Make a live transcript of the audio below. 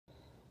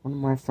One of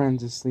my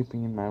friends is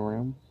sleeping in my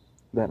room.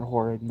 That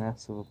horrid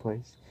mess of a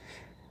place.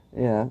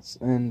 Yes,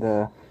 and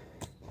I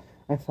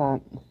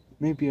thought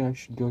maybe I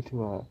should go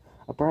to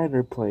a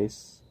brighter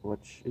place,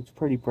 which it's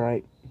pretty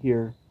bright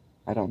here.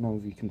 I don't know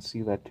if you can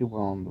see that too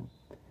well on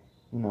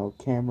the,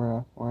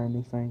 camera or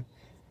anything.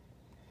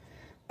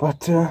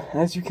 But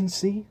as you can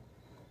see,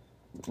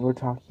 we're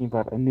talking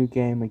about a new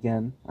game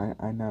again.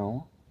 I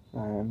know.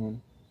 I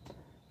mean,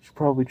 should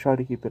probably try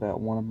to keep it at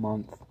one a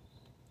month, or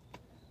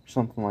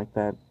something like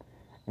that.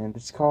 And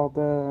it's called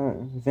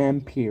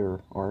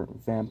VAMPYR or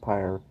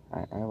Vampire.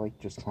 I like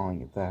just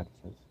calling it that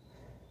because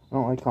I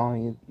don't like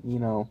calling it,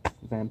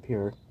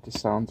 vampire. It just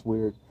sounds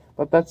weird,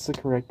 but that's the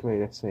correct way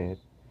to say it.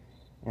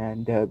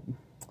 And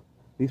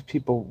these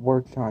people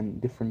worked on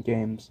different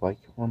games like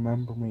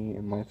Remember Me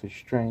and Life is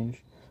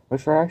Strange,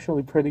 which are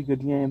actually pretty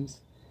good games.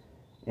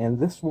 And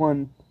this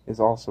one is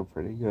also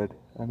pretty good.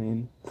 I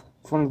mean,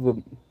 it's one of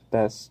the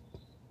best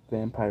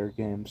vampire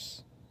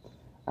games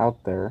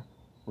out there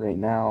right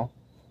now.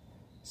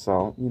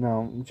 So,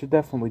 you should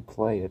definitely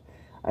play it.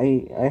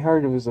 I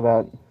heard it was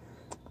about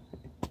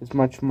as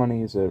much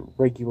money as a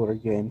regular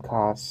game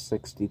costs,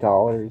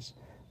 $60,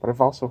 but I've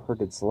also heard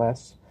it's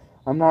less.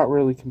 I'm not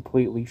really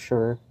completely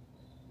sure,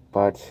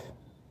 but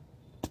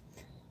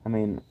I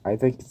mean, I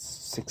think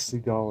it's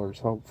 $60,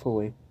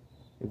 hopefully.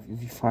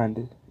 If you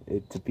find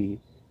it to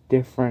be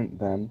different,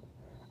 then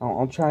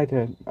I'll try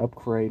to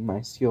upgrade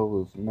my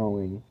skill of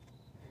knowing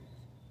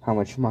how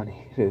much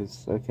money it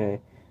is,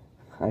 okay?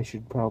 I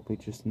should probably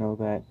just know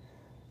that.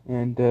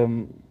 And,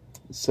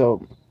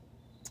 so,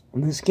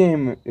 this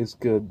game is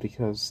good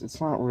because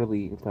it's not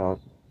really about,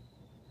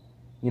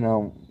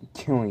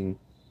 killing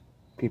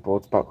people.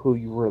 It's about who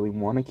you really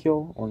want to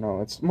kill, or no,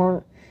 it's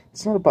not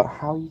about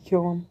how you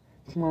kill them,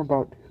 it's more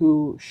about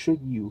who should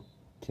you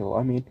kill.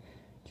 I mean,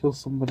 kill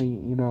somebody,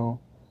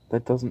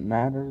 that doesn't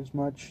matter as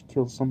much,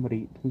 kill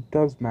somebody who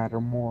does matter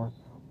more,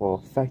 will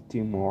affect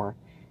you more,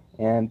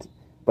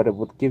 but it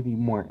would give you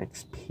more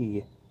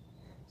XP.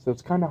 So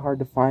it's kind of hard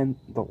to find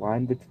the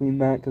line between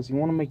that, because you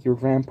want to make your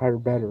vampire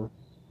better.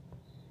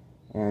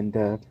 And,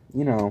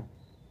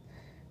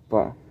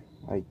 but,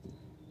 I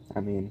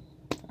mean,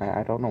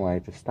 I don't know why I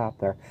just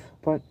stopped there.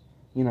 But,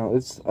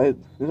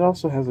 it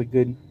also has a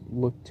good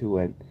look to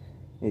it.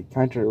 It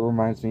kind of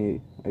reminds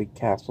me of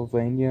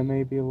Castlevania,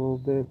 maybe a little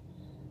bit.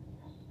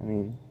 I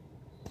mean,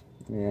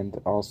 and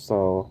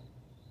also,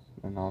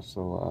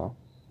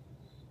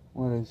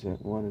 what is it?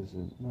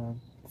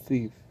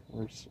 Thief,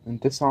 and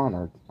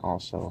Dishonored,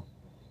 also.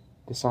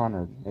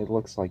 Dishonored, it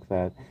looks like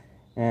that.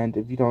 And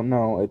if you don't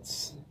know,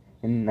 it's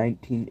in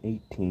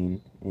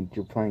 1918, and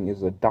you're playing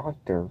as a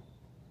doctor.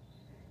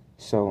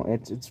 So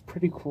it's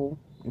pretty cool.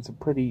 It's a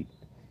pretty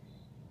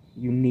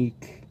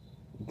unique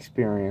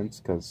experience,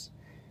 because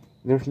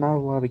there's not a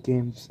lot of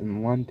games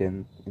in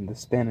London, in the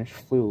Spanish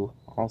flu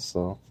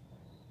also,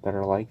 that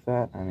are like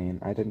that. I mean,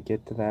 I didn't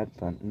get to that,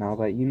 but now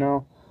that you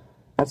know,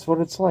 that's what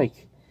it's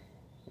like.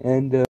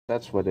 And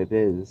that's what it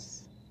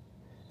is.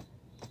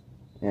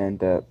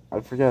 And I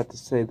forgot to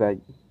say that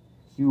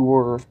you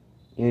were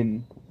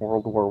in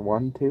World War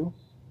One too.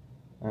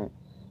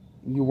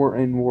 You were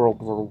in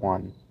World War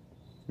One,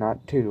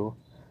 not two.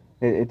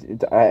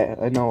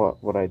 I know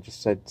what I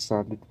just said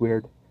sounded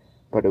weird,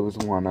 but it was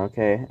one,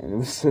 okay? And it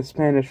was the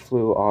Spanish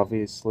flu,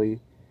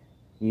 obviously.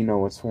 You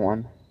know it's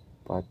one.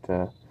 But,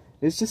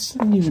 it's just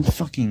not even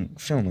fucking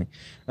filming.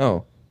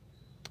 Oh,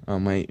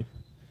 my...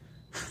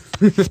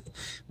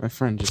 my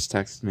friend just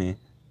texted me.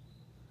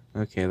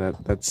 Okay,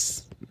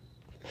 that's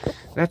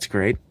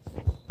great.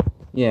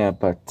 Yeah,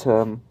 but,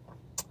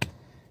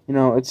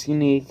 it's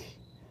unique,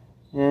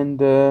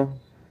 and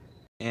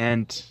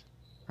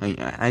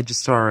I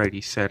just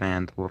already said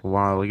and a little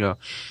while ago,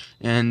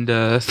 and,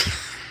 I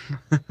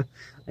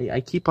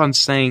keep on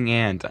saying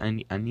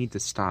and, I need to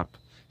stop.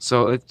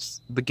 So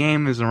the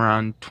game is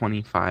around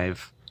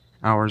 25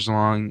 hours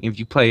long, if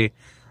you play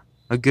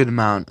a good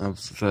amount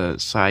of the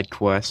side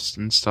quests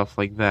and stuff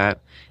like that,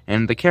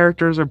 and the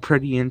characters are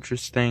pretty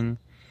interesting,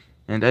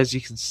 and as you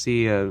can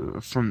see,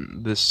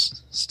 from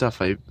this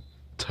stuff I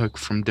took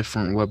from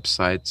different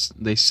websites,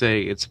 they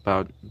say it's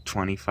about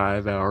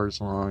 25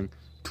 hours long,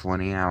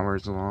 20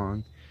 hours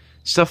long,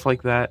 stuff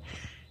like that.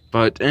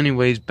 But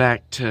anyways,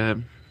 back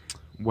to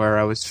where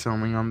I was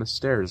filming on the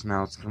stairs.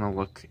 Now it's gonna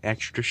look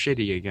extra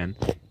shitty again.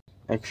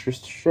 Extra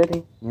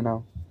shitty?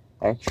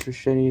 Extra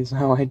shitty is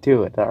how I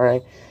do it,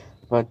 alright?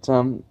 But,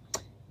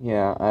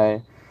 yeah,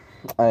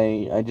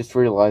 I just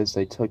realized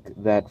I took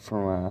that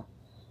from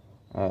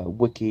a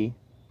wiki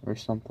or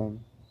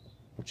something,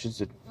 which is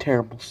a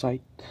terrible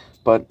site,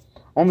 but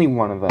only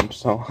one of them,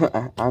 so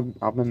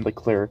I'm in the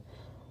clear.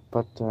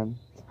 But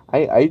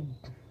I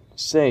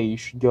say you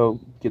should go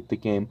get the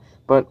game.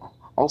 But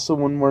also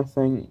one more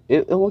thing,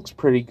 it looks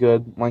pretty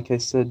good. Like I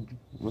said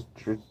with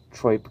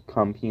Detroit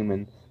Become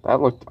Human,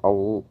 that looked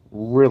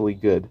really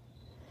good.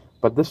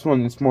 But this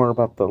one is more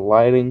about the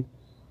lighting.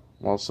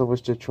 Well, so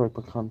was Detroit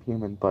Become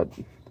Human, but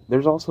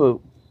there's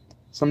also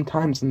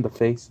sometimes in the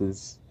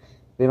faces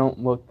they don't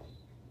look,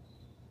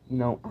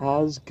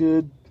 as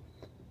good.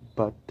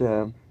 But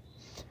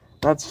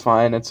that's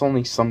fine. It's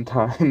only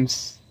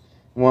sometimes.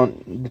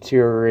 Won't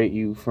deteriorate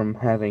you from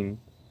having,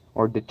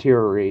 or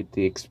deteriorate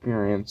the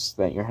experience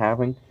that you're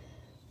having.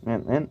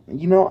 And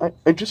you know,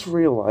 I just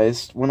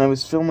realized when I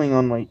was filming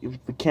on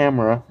the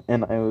camera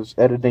and I was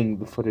editing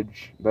the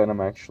footage that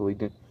I'm actually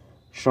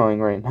showing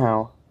right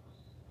now.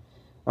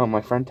 Oh,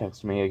 my friend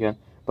texted me again.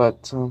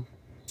 But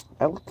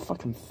I look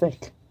fucking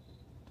thick.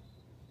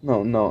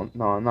 No,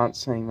 I'm not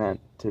saying that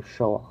to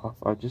show off.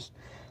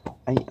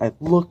 I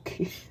look.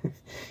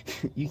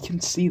 You can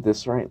see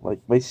this, right? Like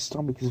my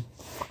stomach is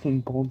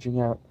fucking bulging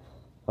out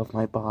of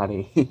my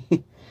body.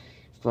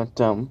 But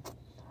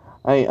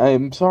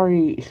I'm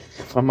sorry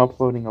if I'm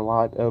uploading a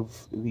lot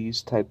of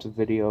these types of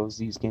videos,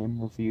 these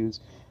game reviews,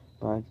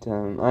 but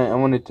I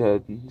wanted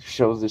to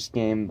show this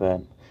game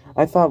that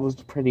I thought was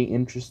pretty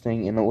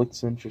interesting, and it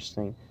looks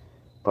interesting.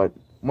 But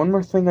one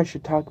more thing I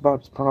should talk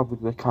about is probably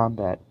the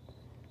combat.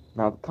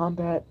 Now, the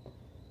combat,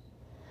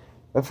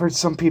 I've heard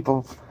some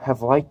people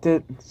have liked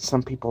it,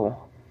 some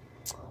people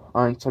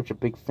aren't such a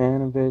big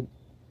fan of it,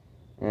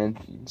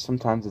 and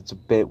sometimes it's a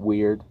bit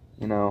weird,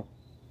 you know.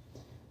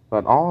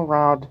 But all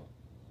around,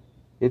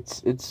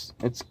 it's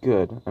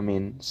good. I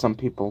mean, some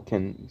people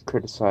can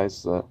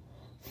criticize the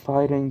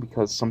fighting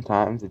because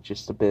sometimes it's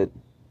just a bit,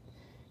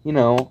 you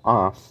know,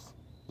 off.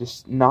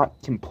 Just not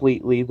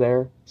completely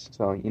there.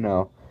 So, you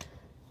know,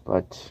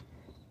 but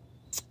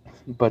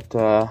but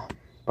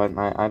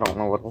I don't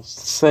know what else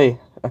to say.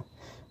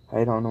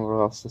 I don't know what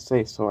else to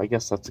say, so I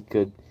guess that's a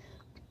good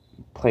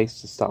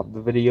place to stop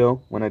the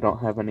video when I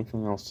don't have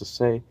anything else to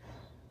say.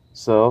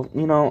 So,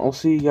 you know, I'll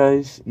see you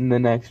guys in the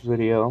next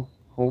video.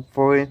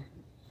 Hopefully.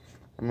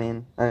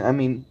 I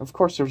mean, of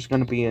course there's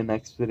gonna be a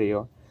next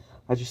video.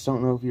 I just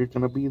don't know if you're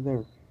gonna be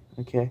there.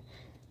 Okay?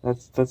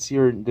 That's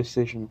your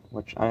decision,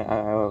 which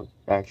I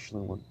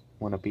actually would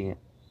want to be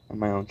on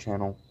my own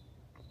channel.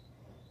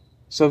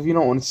 So if you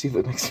don't want to see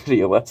the next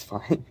video, that's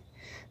fine.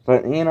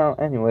 But, you know,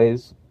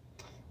 anyways,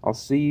 I'll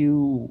see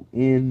you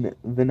in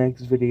the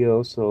next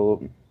video,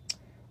 so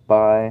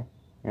bye.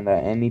 And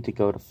I need to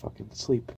go to fucking sleep.